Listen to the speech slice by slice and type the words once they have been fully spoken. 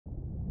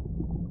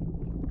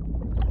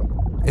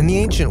the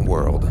ancient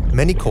world,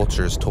 many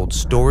cultures told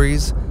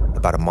stories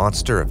about a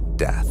monster of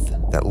death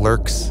that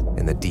lurks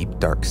in the deep,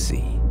 dark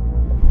sea.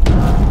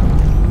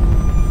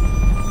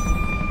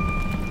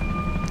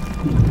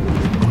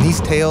 In these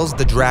tales,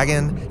 the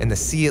dragon and the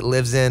sea it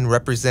lives in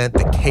represent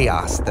the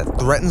chaos that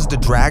threatens to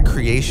drag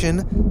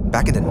creation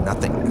back into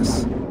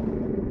nothingness.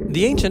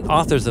 The ancient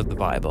authors of the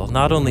Bible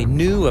not only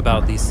knew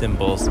about these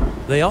symbols,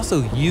 they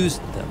also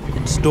used them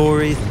in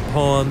stories and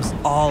poems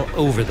all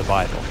over the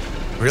Bible.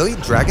 Really?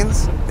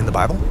 Dragons in the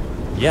Bible?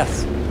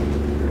 Yes.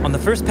 On the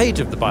first page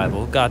of the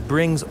Bible, God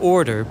brings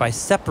order by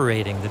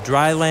separating the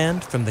dry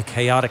land from the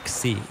chaotic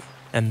sea,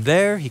 and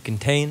there he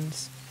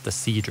contains the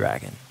sea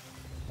dragon.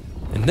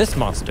 And this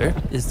monster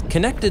is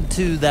connected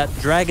to that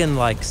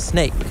dragon-like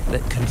snake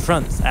that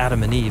confronts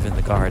Adam and Eve in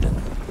the garden.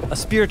 A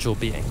spiritual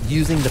being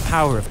using the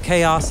power of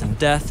chaos and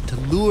death to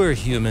lure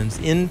humans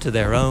into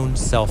their own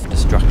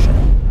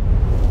self-destruction.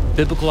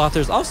 Biblical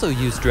authors also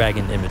use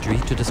dragon imagery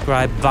to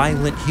describe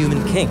violent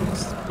human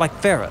kings, like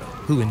Pharaoh,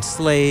 who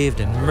enslaved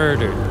and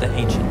murdered the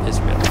ancient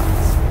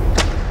Israelites.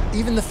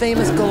 Even the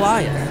famous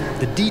Goliath,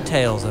 the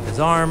details of his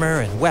armor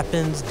and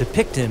weapons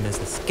depict him as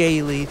a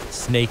scaly,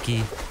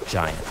 snaky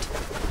giant.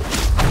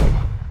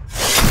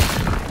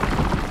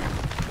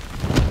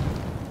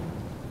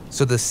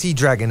 So the sea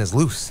dragon is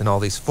loose in all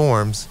these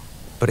forms,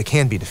 but it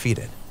can be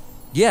defeated.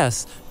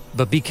 Yes,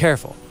 but be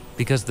careful,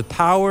 because the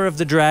power of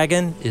the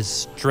dragon is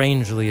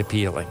strangely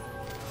appealing.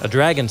 A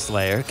dragon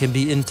slayer can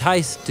be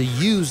enticed to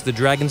use the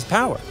dragon's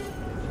power.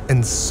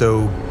 And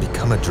so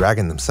become a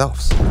dragon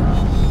themselves.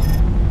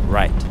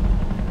 Right.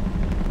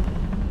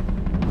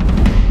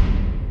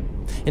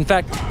 In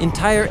fact,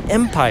 entire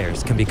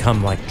empires can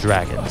become like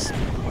dragons.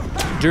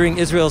 During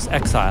Israel's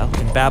exile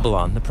in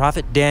Babylon, the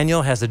prophet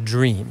Daniel has a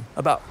dream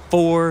about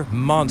 4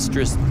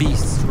 monstrous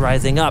beasts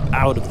rising up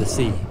out of the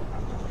sea.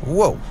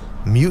 Whoa,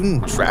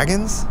 mutant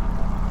dragons?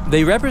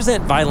 They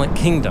represent violent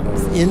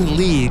kingdoms in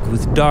league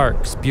with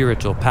dark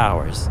spiritual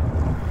powers.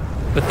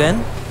 But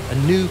then, a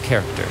new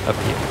character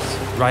appears,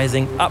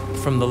 rising up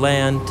from the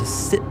land to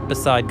sit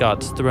beside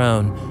God's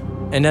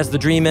throne. And as the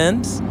dream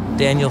ends,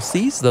 Daniel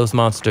sees those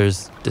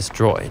monsters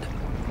destroyed.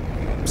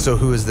 So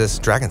who is this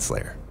dragon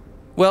slayer?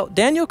 Well,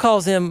 Daniel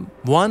calls him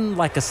one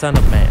like a son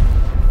of man.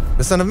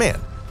 The Son of Man.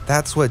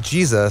 That's what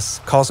Jesus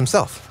calls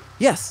himself.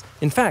 Yes,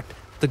 in fact,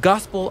 the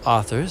gospel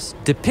authors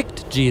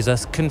depict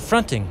Jesus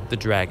confronting the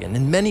dragon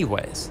in many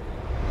ways.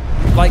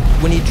 Like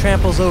when he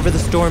tramples over the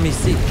stormy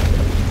sea.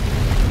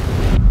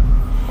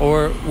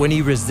 Or when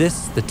he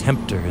resists the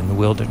tempter in the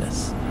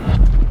wilderness.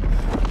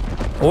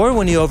 Or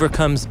when he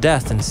overcomes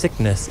death and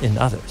sickness in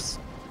others.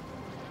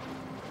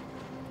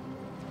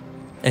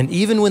 And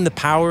even when the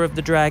power of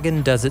the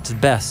dragon does its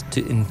best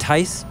to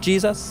entice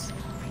Jesus,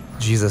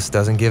 Jesus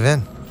doesn't give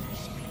in.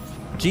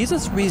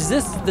 Jesus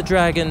resists the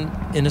dragon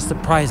in a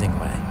surprising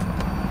way.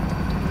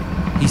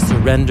 He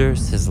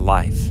surrenders his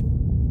life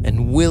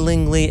and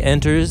willingly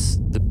enters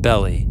the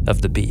belly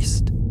of the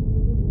beast.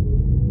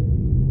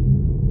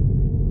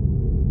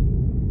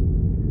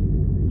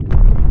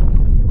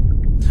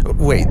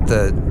 Wait,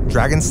 the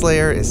dragon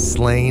slayer is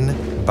slain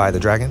by the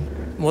dragon?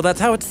 Well, that's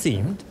how it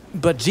seemed.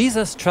 But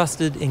Jesus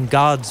trusted in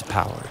God's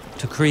power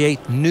to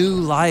create new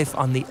life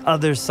on the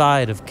other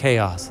side of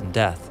chaos and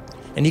death.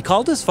 And he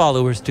called his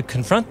followers to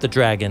confront the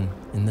dragon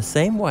in the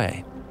same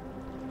way.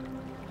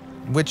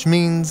 Which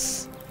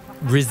means?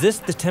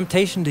 Resist the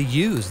temptation to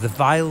use the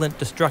violent,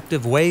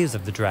 destructive ways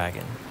of the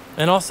dragon.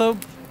 And also,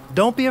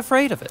 don't be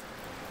afraid of it.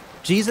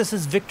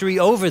 Jesus' victory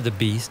over the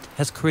beast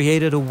has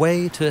created a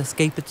way to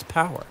escape its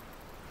power.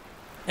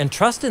 And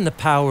trust in the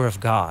power of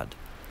God,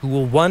 who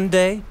will one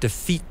day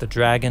defeat the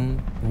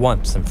dragon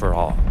once and for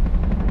all.